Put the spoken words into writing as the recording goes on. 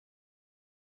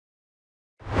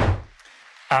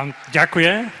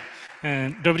Děkuji.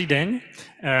 Dobrý den.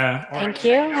 Thank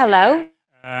you. Hello.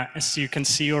 As you can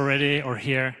see already or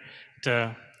hear,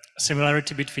 the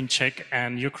similarity between Czech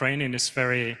and Ukrainian is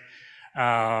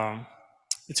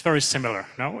it's very similar.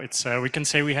 No, it's we can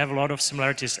say we have a lot of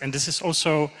similarities, and this is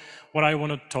also what I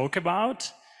want to talk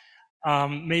about.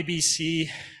 Maybe see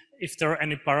if there are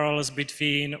any parallels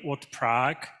between what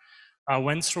Prague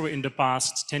went through in the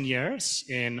past 10 years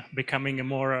in becoming a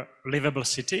more livable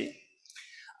city.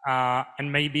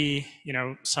 And maybe, you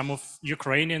know, some of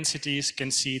Ukrainian cities can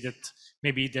see that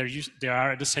maybe they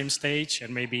are at the same stage,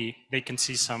 and maybe they can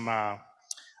see some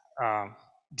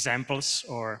examples,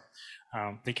 or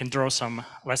they can draw some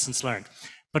lessons learned.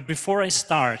 But before I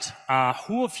start,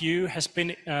 who of you has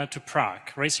been to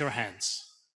Prague? Raise your hands.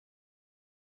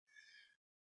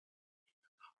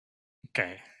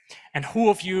 Okay. And who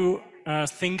of you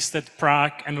thinks that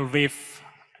Prague and Lviv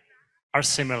are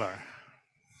similar?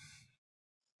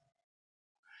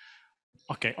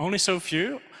 Okay, only so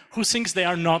few. Who thinks they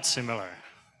are not similar?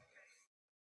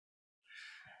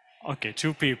 Okay,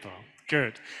 2 people.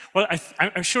 Good. Well,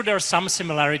 I'm sure there are some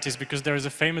similarities, because there is a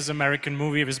famous American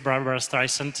movie with Barbara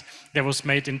Streisand that was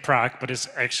made in Prague, but it's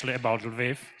actually about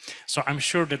Lviv. So I'm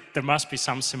sure that there must be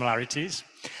some similarities.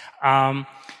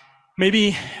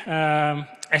 Maybe,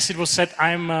 as it was said,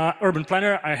 I'm an urban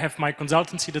planner. I have my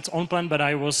consultancy, that's ONplan, but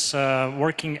I was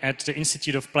working at the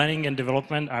Institute of Planning and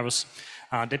Development. I was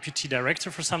deputy director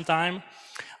for some time.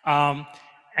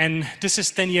 And this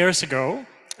is 10 years ago.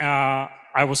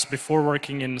 I was before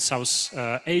working in South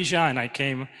Asia, and I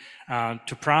came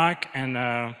to Prague, and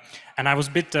I was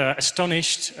a bit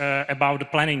astonished about the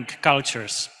planning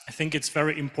cultures. I think it's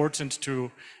very important to,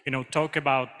 you know, talk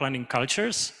about planning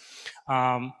cultures,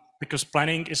 because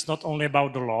planning is not only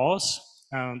about the laws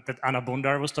that Anna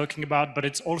Bondar was talking about, but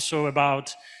it's also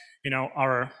about, you know,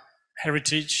 our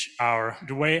heritage,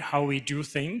 the way how we do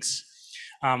things.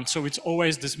 So it's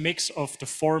always this mix of the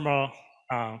formal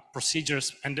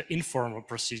procedures and the informal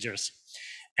procedures.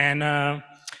 And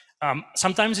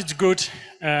sometimes it's good,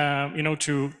 you know,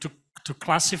 to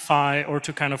classify or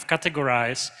to kind of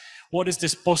categorize what is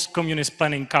this post-communist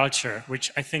planning culture,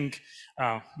 which I think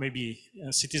maybe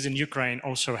cities in Ukraine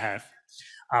also have,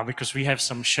 because we have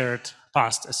some shared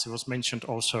past, as it was mentioned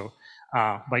also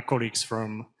by colleagues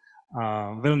from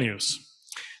Vilnius.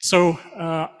 So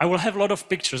I will have a lot of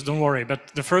pictures, don't worry,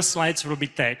 but the first slides will be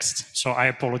text, so I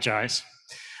apologize.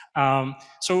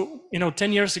 So, you know,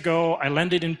 10 years ago, I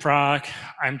landed in Prague.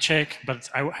 I'm Czech, but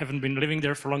I haven't been living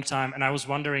there for a long time. And I was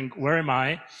wondering, where am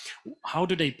I? How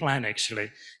do they plan, actually?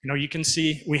 You know, you can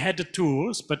see we had the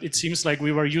tools, but it seems like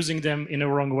we were using them in a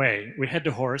wrong way. We had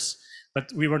the horse,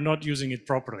 but we were not using it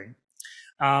properly.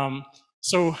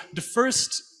 So the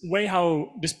first way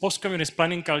how this post-communist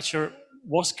planning culture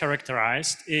was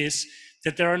characterized is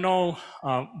that there are no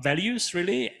values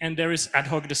really, and there is ad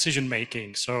hoc decision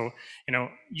making. So, you know,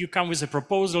 you come with a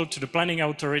proposal to the planning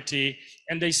authority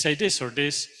and they say this or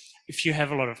this. If you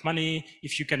have a lot of money,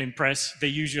 if you can impress, they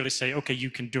usually say, okay,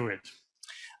 you can do it.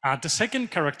 The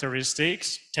second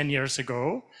characteristics 10 years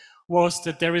ago was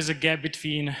that there is a gap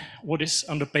between what is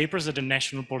on the papers are the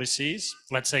national policies,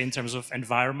 let's say in terms of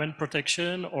environment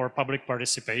protection or public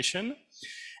participation.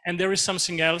 And there is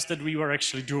something else that we were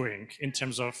actually doing in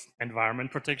terms of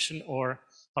environment protection or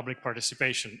public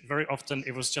participation. Very often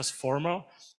it was just formal,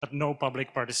 but no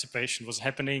public participation was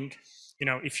happening. You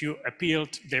know, if you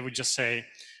appealed, they would just say,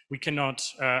 we cannot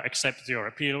accept your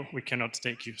appeal, we cannot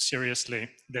take you seriously,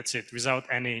 that's it, without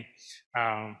any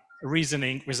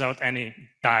reasoning, without any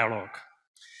dialogue.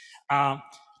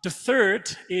 The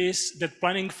third is that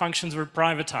planning functions were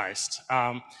privatized.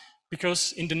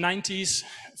 Because in the 90s,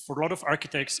 for a lot of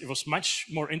architects, it was much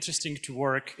more interesting to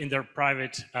work in their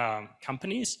private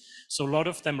companies. So a lot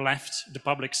of them left the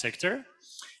public sector.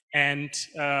 And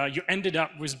you ended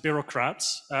up with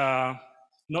bureaucrats,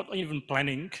 not even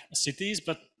planning cities,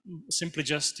 but simply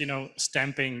just, you know,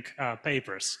 stamping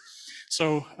papers.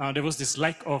 So there was this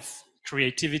lack of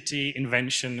creativity,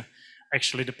 invention.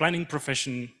 Actually, the planning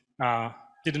profession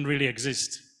didn't really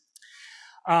exist.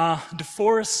 The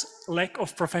fourth, lack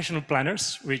of professional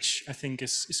planners, which I think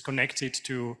is connected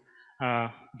to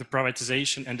the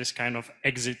privatization and this kind of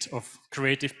exit of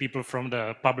creative people from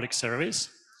the public service.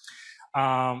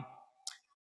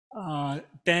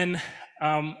 Then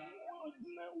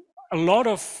a lot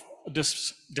of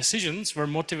these decisions were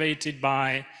motivated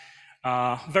by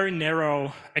very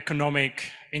narrow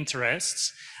economic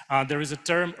interests. There is a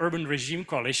term, urban regime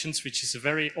coalitions, which is a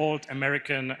very old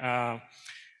American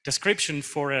description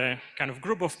for a kind of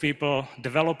group of people,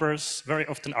 developers, very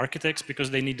often architects,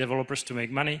 because they need developers to make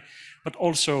money, but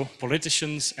also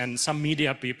politicians and some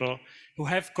media people who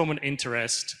have common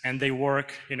interest and they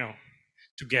work,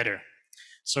 together.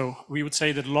 So we would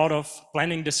say that a lot of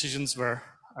planning decisions were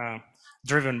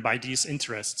driven by these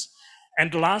interests.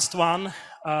 And the last one,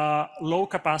 low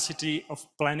capacity of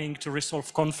planning to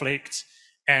resolve conflicts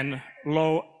and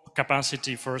low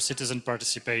capacity for citizen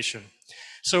participation.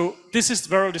 So this is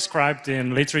well described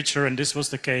in literature, and this was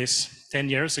the case 10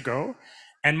 years ago.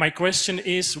 And my question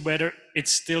is whether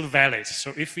it's still valid.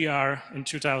 So if we are in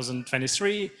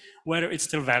 2023, whether it's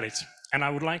still valid. And I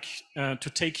would like to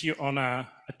take you on a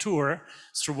tour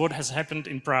through what has happened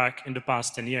in Prague in the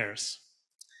past 10 years.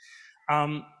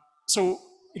 So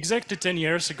exactly 10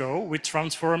 years ago, we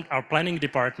transformed our planning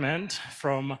department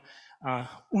from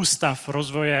Ústav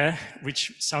rozvoje,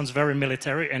 which sounds very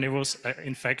military, and it was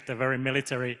in fact a very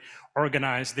military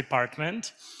organized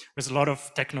department with a lot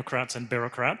of technocrats and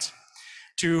bureaucrats,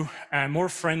 to a more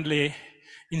friendly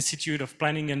Institute of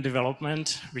Planning and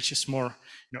Development, which is more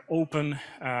open,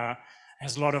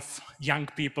 has a lot of young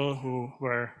people who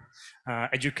were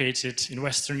educated in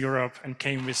Western Europe and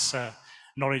came with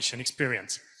knowledge and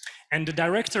experience. And the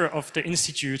director of the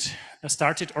institute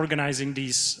started organizing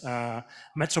these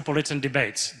metropolitan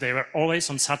debates. They were always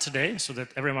on Saturday so that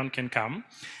everyone can come.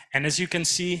 And as you can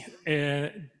see,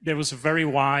 there was a very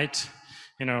wide,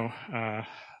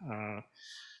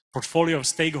 portfolio of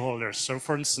stakeholders. So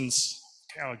for instance,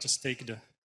 okay, I'll just take the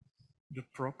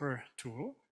proper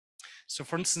tool. So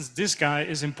for instance, this guy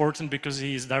is important because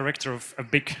he is director of a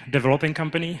big developing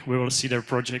company. We will see their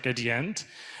project at the end.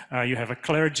 You have a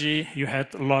clergy, you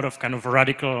had a lot of kind of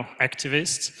radical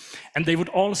activists, and they would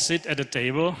all sit at a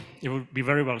table. It would be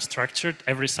very well structured.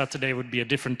 Every Saturday would be a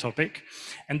different topic.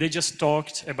 And they just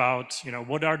talked about,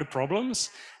 what are the problems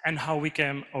and how we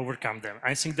can overcome them.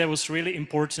 I think that was really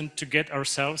important to get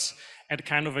ourselves at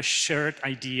kind of a shared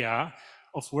idea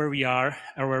of where we are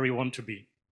or where we want to be.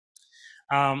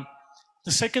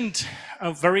 The second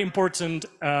very important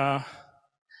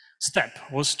step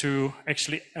was to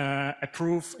actually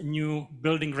approve new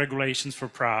building regulations for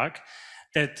Prague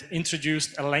that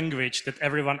introduced a language that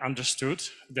everyone understood.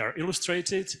 They are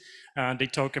illustrated. They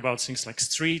talk about things like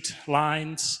street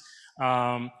lines,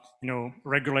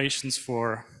 regulations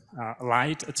for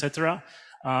light, etc.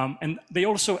 And they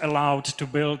also allowed to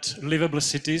build livable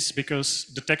cities because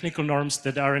the technical norms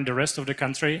that are in the rest of the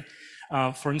country,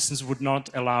 for instance, would not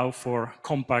allow for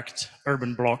compact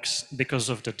urban blocks because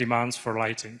of the demands for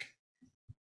lighting.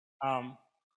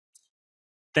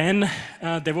 Then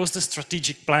there was the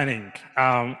strategic planning.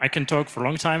 I can talk for a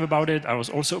long time about it. I was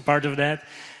also a part of that.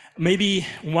 Maybe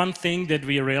one thing that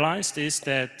we realized is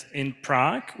that in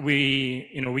Prague,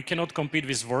 we cannot compete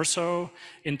with Warsaw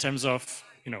in terms of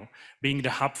being the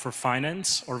hub for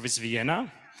finance, or with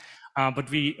Vienna. But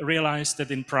we realized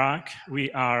that in Prague,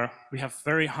 we have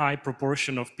very high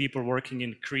proportion of people working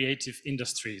in creative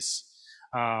industries,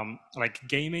 like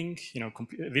gaming,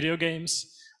 video games,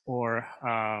 or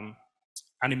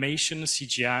animation,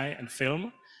 CGI, and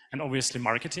film, and obviously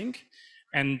marketing.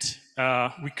 And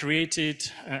we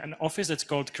created an office that's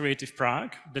called Creative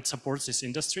Prague that supports these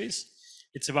industries.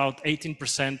 It's about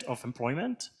 18% of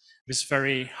employment with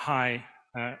very high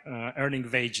earning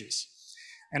wages.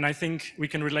 And I think we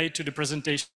can relate to the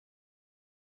presentation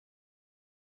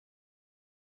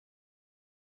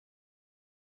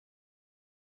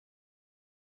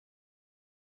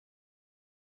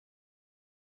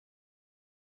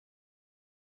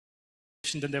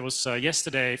that there was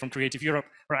yesterday from Creative Europe,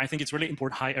 where I think it's really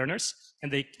important, high earners,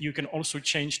 and you can also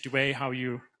change the way how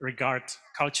you regard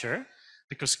culture,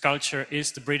 because culture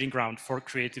is the breeding ground for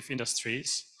creative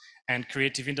industries, and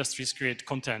creative industries create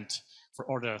content for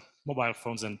all the mobile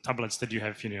phones and tablets that you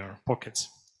have in your pockets.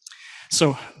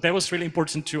 So that was really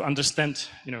important to understand,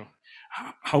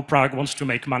 how Prague wants to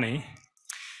make money.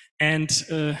 And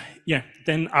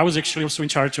then I was actually also in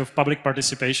charge of public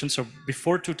participation. So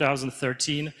before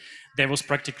 2013, there was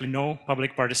practically no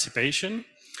public participation.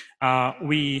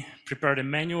 We prepared a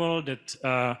manual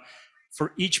that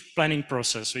for each planning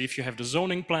process. So if you have the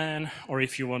zoning plan, or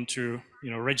if you want to,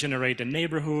 regenerate a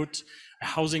neighborhood, a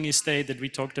housing estate that we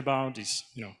talked about, these,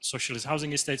 socialist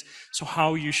housing estates. So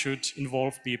how you should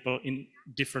involve people in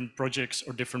different projects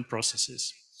or different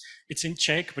processes. It's in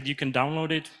Czech, but you can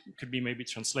download it. It could be maybe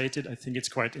translated. I think it's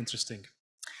quite interesting.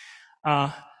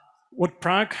 What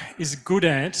Prague is good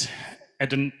at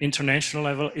an international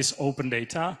level is open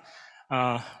data.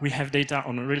 We have data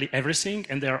on really everything,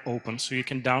 and they are open. So you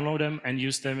can download them and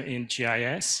use them in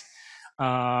GIS,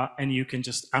 and you can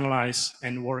just analyze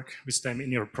and work with them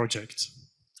in your project.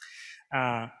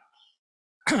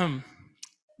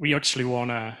 We actually won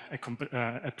a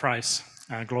prize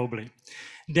globally.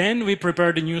 Then we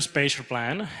prepared a new spatial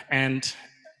plan, and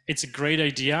it's a great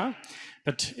idea,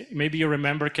 but maybe you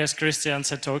remember Kes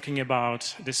Christiansen talking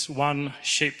about this one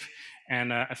ship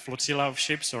and a flotilla of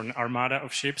ships or an armada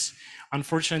of ships.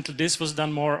 Unfortunately, this was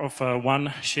done more of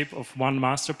one ship of one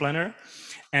master planner.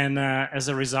 And as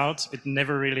a result, it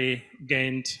never really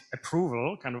gained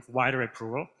approval, kind of wider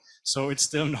approval. So it's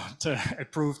still not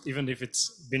approved, even if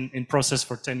it's been in process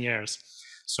for 10 years.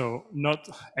 So not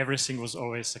everything was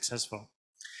always successful.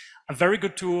 A very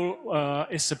good tool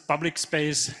is a public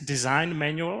space design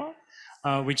manual,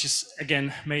 which is,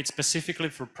 again, made specifically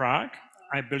for Prague.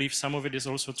 I believe some of it is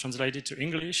also translated to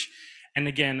English. And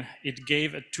again, it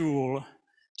gave a tool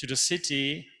to the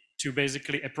city to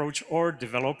basically approach or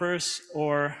developers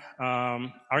or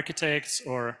architects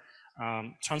or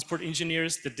transport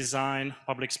engineers that design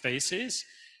public spaces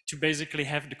to basically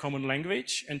have the common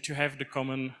language and to have the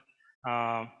common,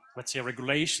 let's say,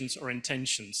 regulations or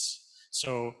intentions.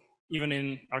 So even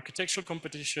in architectural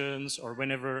competitions or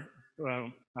whenever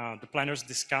the planners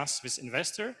discuss with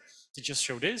investor, they just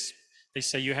show this. They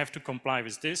say you have to comply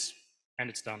with this, and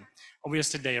it's done.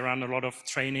 Obviously, they run a lot of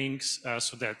trainings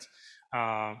so that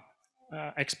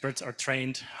experts are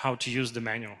trained how to use the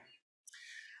manual.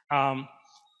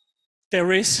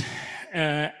 There is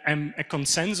a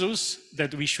consensus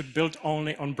that we should build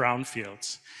only on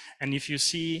brownfields. And if you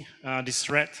see these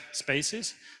red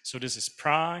spaces, so this is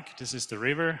Prague, this is the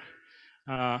river,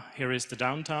 here is the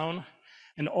downtown,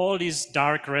 and all these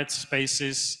dark red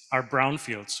spaces are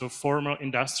brownfields, so former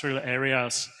industrial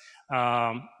areas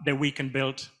that we can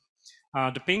build.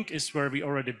 The pink is where we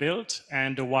already built,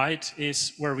 and the white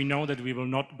is where we know that we will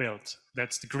not build.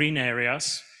 That's the green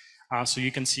areas. So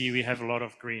you can see we have a lot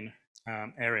of green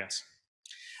areas.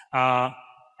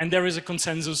 And there is a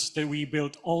consensus that we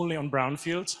build only on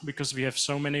brownfields because we have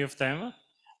so many of them.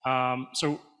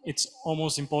 So it's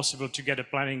almost impossible to get a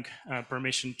planning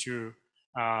permission to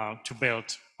build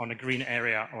on a green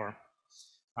area or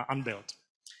unbuilt.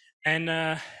 And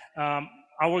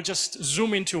I will just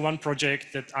zoom into one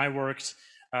project that I worked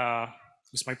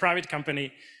with my private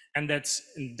company, and that's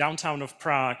in downtown of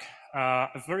Prague,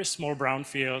 a very small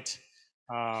brownfield.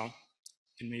 I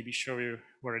can maybe show you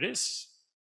where it is.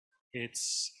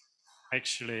 It's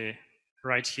actually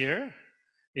right here.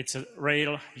 It's a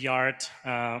rail yard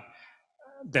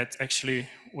that actually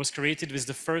was created with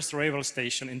the first railway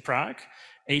station in Prague,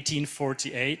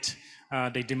 1848.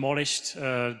 They demolished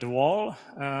the wall,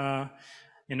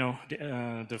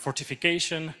 the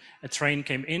fortification. A train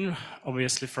came in,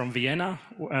 obviously from Vienna,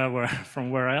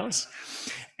 from where else.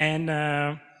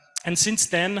 And since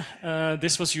then,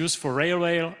 this was used for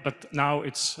railway, but now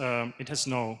it has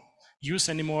no use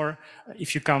anymore.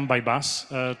 If you come by bus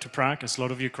to Prague, as a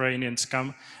lot of Ukrainians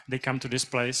come, they come to this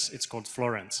place. It's called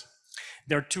Florence.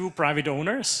 There are two private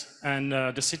owners, and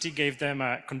the city gave them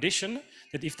a condition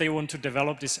that if they want to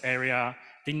develop this area,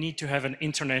 they need to have an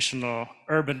international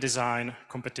urban design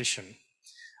competition.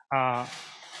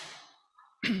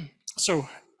 So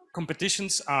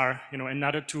competitions are,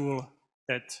 another tool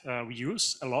that we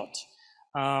use a lot.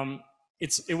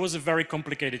 It was a very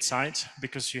complicated site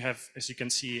because you have, as you can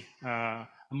see,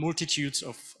 multitudes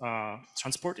of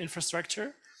transport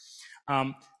infrastructure.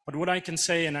 But what I can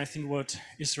say, and I think what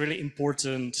is really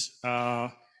important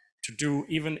to do,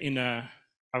 even in a,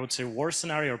 I would say, war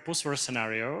scenario or post-war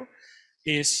scenario,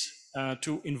 is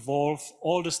to involve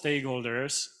all the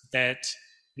stakeholders that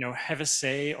have a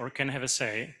say or can have a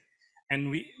say, and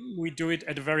we do it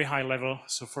at a very high level.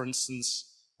 So, for instance,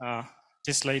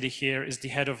 this lady here is the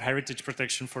head of heritage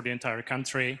protection for the entire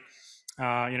country.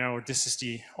 This is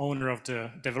the owner of the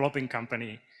developing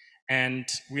company. And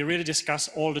we really discuss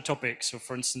all the topics. So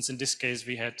for instance, in this case,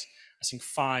 we had, I think,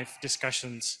 5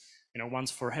 discussions,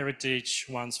 one's for heritage,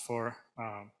 one's for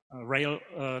rail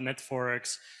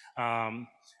networks,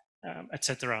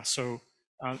 etc. So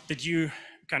that you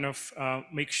kind of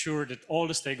make sure that all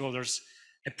the stakeholders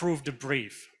approve the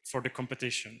brief for the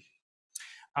competition.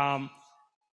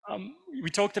 We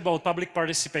talked about public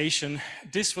participation.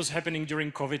 This was happening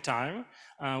during COVID time.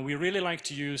 We really like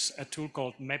to use a tool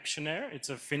called Maptionnaire. It's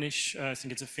a Finnish, I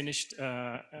think it's a Finnish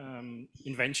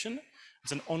invention.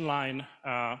 It's an online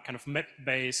kind of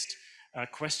map-based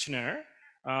questionnaire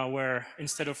where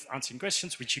instead of answering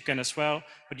questions, which you can as well,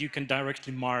 but you can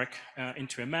directly mark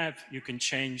into a map. You can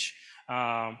change,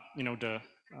 the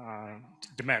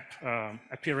map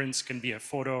appearance. Can be a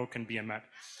photo, can be a map.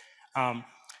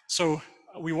 So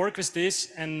we work with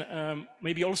this, and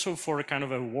maybe also for a kind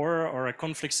of a war or a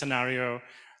conflict scenario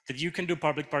that you can do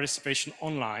public participation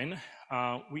online.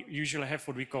 We usually have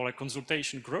what we call a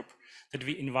consultation group that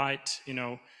we invite,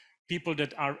 people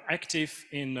that are active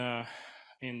in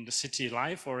the city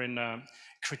life or in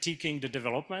critiquing the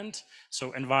development.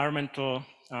 So environmental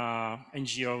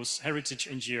NGOs, heritage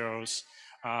NGOs,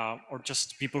 or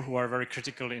just people who are very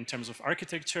critical in terms of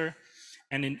architecture.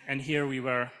 And here we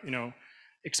were,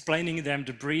 explaining them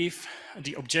the brief,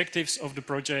 the objectives of the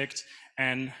project.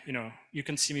 And you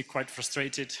can see me quite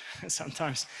frustrated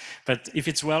sometimes, but if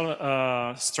it's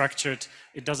well structured,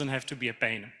 it doesn't have to be a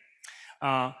pain.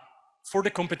 For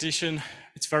the competition,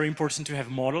 it's very important to have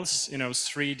models,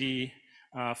 3D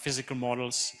physical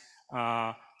models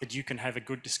that you can have a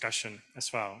good discussion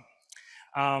as well.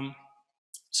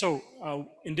 So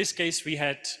in this case, we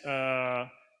had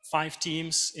 5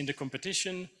 teams in the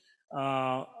competition,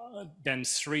 then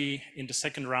 3 in the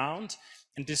second round,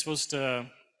 and this was the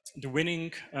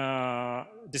winning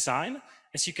design.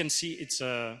 As you can see, it's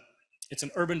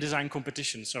an urban design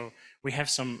competition. So we have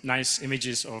some nice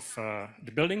images of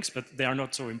the buildings, but they are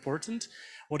not so important.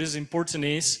 What is important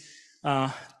is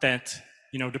that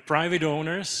the private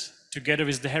owners, together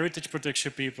with the heritage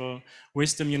protection people,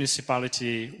 with the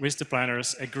municipality, with the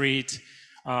planners, agreed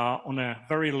on a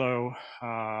very low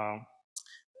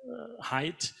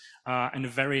height and a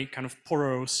very kind of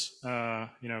porous,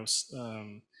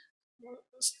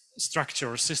 structure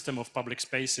or system of public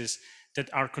spaces that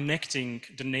are connecting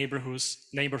the neighborhoods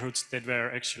that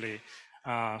were actually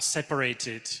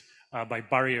separated by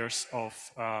barriers of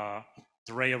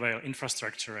the railway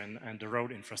infrastructure and the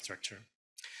road infrastructure.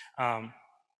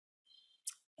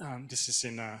 This is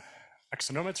in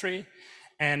axonometry,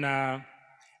 and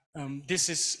this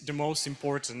is the most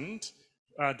important.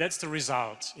 That's the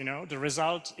result. The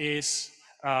result is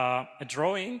a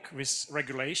drawing with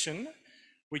regulation,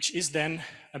 which is then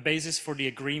a basis for the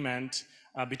agreement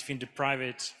between the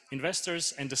private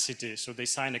investors and the city. So they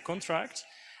sign a contract,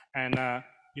 and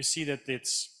you see that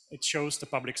it shows the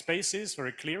public spaces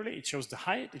very clearly. It shows the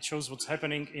height, it shows what's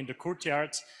happening in the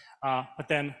courtyards, but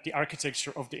then the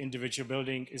architecture of the individual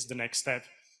building is the next step,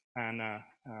 and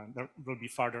there will be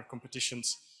further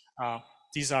competitions.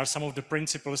 These are some of the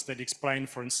principles that explain,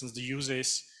 for instance, the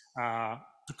uses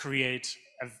to create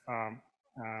a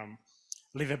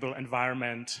livable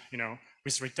environment,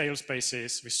 with retail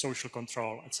spaces, with social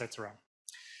control, etc.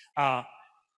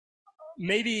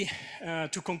 Maybe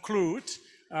to conclude,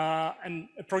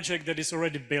 a project that is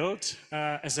already built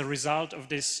as a result of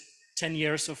this 10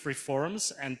 years of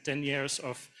reforms and 10 years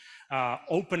of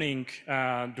opening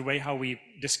the way how we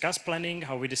discuss planning,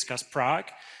 how we discuss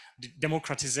Prague, the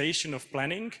democratization of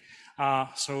planning.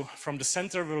 So from the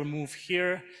center, we'll move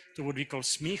here to what we call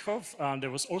Smíchov.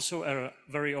 There was also a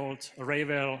very old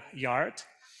railway yard.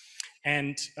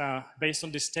 And based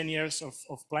on this 10 years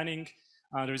of planning,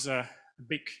 there's a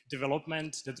big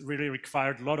development that really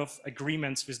required a lot of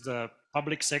agreements with the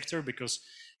public sector, because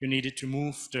you needed to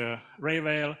move the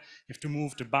railway, you have to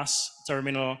move the bus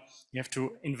terminal, you have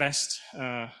to invest,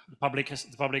 the public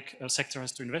sector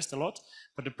has to invest a lot,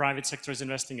 but the private sector is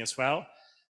investing as well.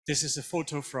 This is a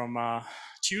photo from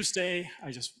Tuesday.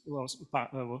 I just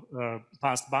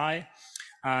passed by,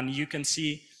 and you can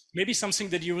see maybe something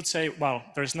that you would say, well,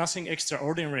 there's nothing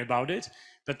extraordinary about it,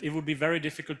 but it would be very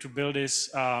difficult to build this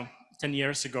 10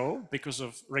 years ago because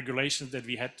of regulations that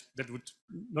we had that would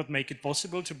not make it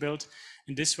possible to build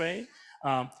in this way.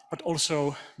 But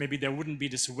also maybe there wouldn't be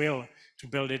this will to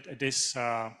build it at this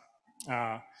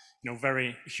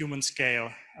very human scale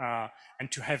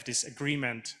and to have this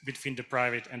agreement between the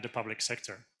private and the public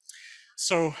sector.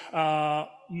 So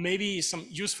maybe some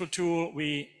useful tool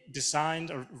we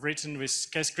designed or written with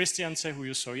Kes Christianse, who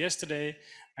you saw yesterday,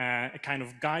 a kind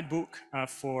of guidebook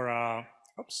for,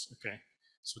 oops, okay.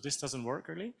 So this doesn't work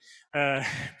really,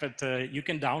 but you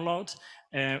can download.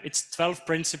 It's 12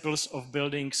 principles of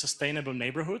building sustainable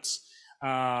neighborhoods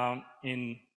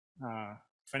in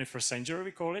 21st century,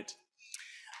 we call it.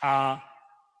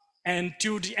 And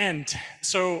to the end.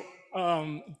 So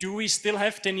do we still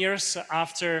have 10 years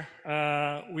after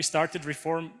we started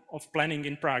reform of planning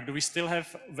in Prague? Do we still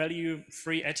have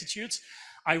value-free attitudes?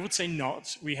 I would say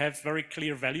not. We have very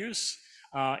clear values.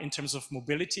 In terms of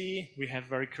mobility, we have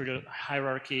very clear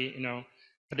hierarchy,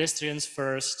 pedestrians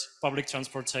first, public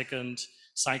transport second,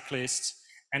 cyclists,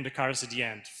 and the cars at the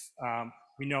end.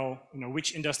 We know,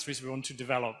 which industries we want to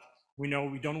develop. We know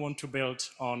we don't want to build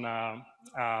on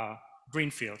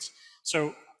green fields.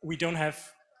 So we don't have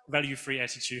value-free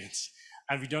attitudes,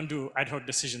 and we don't do ad hoc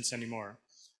decisions anymore.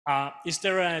 Is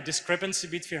there a discrepancy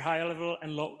between higher level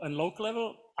and local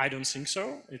level? I don't think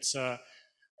so.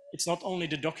 It's not only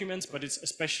the documents, but it's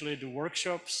especially the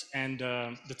workshops and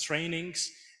the trainings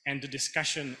and the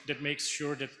discussion that makes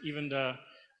sure that even the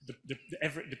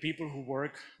people who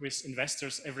work with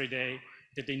investors every day,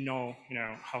 that they know,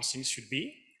 how things should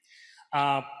be.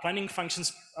 Planning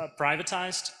functions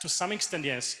privatized to some extent,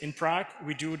 yes. In Prague,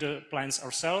 we do the plans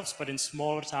ourselves, but in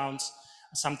smaller towns,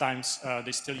 sometimes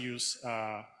they still use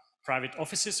private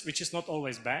offices, which is not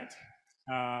always bad.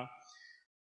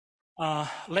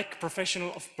 Lack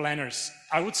professional of planners.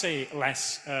 I would say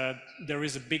less. There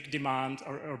is a big demand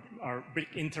or big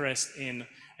interest in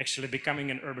actually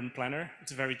becoming an urban planner.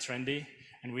 It's very trendy,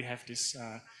 and we have this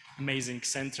amazing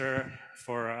center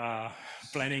for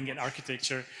planning and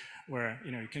architecture, where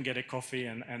you can get a coffee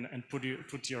and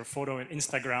put your photo in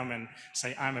Instagram and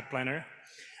say, I'm a planner.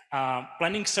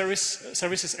 Planning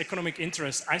services economic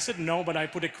interest. I said no, but I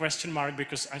put a question mark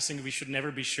because I think we should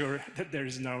never be sure that there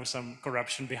is some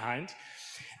corruption behind.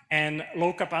 And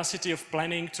low capacity of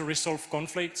planning to resolve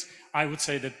conflicts. I would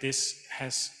say that this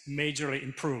has majorly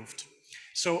improved.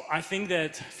 So I think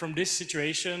that from this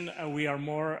situation, we are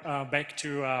more back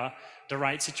to the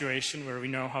right situation where we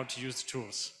know how to use the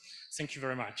tools. Thank you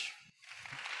very much.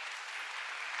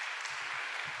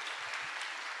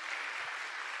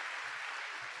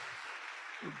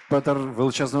 Петр,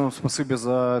 величезне вам спасибі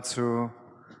за цю,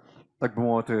 так би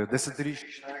мовити,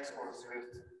 10-річний екскурс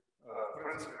від, в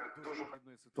принципі, дуже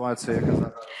складної ситуації, яка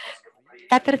зараз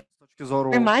Petr,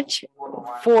 very much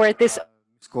for this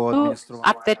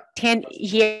after 10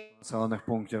 years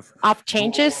of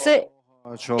changes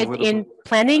in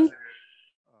planning,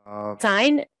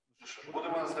 design.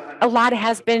 A lot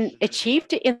has been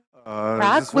achieved in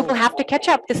Prague. We will have to catch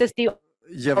up. This is the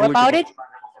all about it.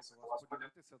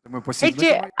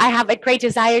 I have a great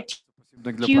desire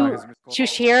to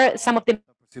share some of the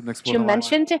you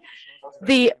mentioned,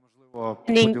 the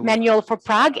manual for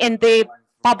Prague and the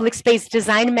public space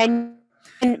design manual,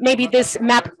 and maybe this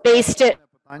map-based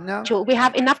tool. We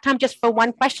have enough time just for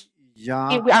one question. We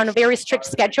are on a very strict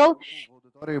schedule.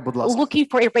 Looking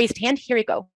for a raised hand. Here you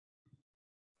go.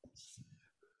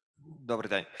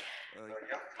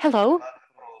 Hello.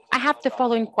 I have the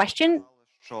following question.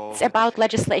 It's about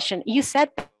legislation. You said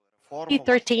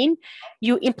 2013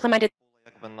 you implemented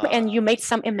and you made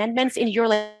some amendments in your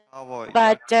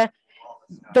but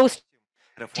those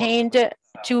pertained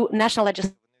to national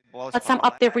legislation. But some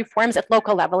of the reforms at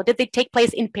local level, did they take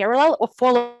place in parallel or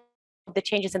follow the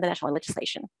changes in the national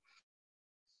legislation?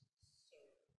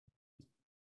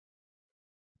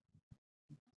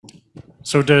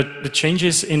 So the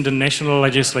changes in the national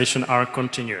legislation are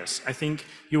continuous. I think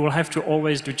you will have to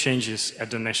always do changes at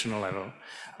the national level.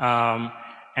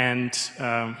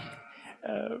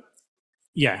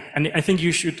 Yeah, and I think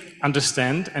you should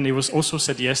understand, and it was also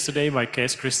said yesterday by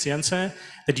Kees Christiansen,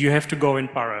 that you have to go in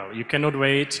parallel. You cannot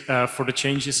wait for the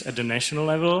changes at the national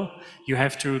level. You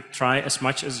have to try as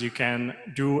much as you can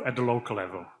do at the local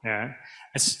level. Yeah.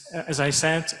 As I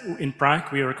said, in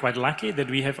Prague, we are quite lucky that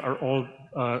we have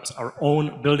our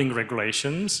own building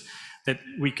regulations, that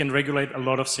we can regulate a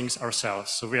lot of things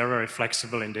ourselves. So we are very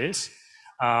flexible in this.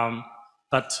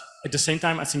 But at the same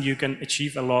time, I think you can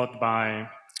achieve a lot by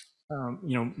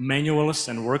manuals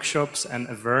and workshops and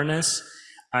awareness,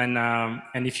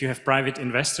 and if you have private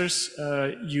investors,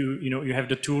 you have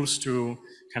the tools to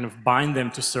kind of bind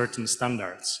them to certain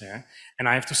standards. Yeah? And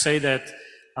I have to say that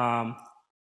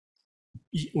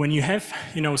when you have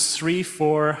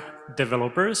 3-4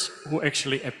 developers who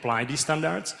actually apply these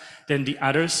standards, then the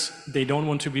others, they don't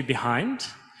want to be behind,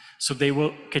 so they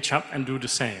will catch up and do the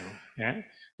same. Yeah?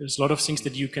 There's a lot of things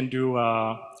that you can do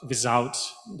without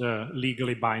the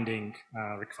legally binding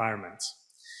requirements.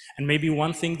 And maybe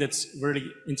one thing that's really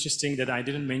interesting that I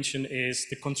didn't mention is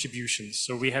the contributions.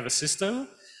 So we have a system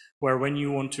where when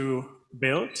you want to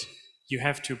build, you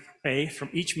have to pay from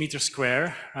each meter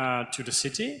square to the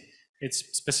city. It's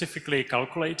specifically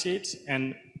calculated,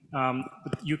 and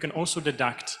you can also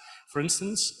deduct, for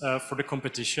instance, for the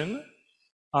competition,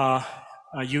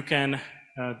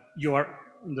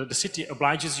 the city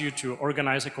obliges you to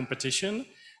organize a competition,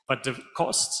 but the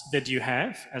costs that you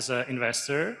have as an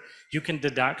investor, you can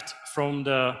deduct from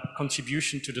the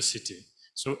contribution to the city.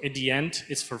 So at the end,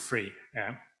 it's for free,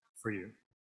 yeah, for you.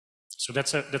 So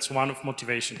that's one of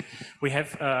motivation. We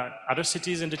have other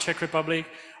cities in the Czech Republic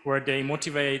where they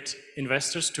motivate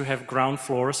investors to have ground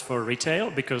floors for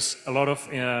retail, because a lot of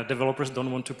developers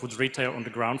don't want to put retail on the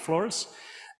ground floors,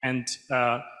 and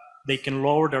they can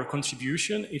lower their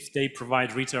contribution if they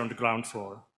provide retail on the ground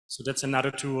floor. So that's another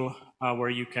tool where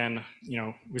you can,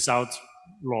 without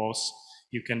laws,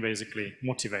 you can basically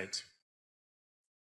motivate.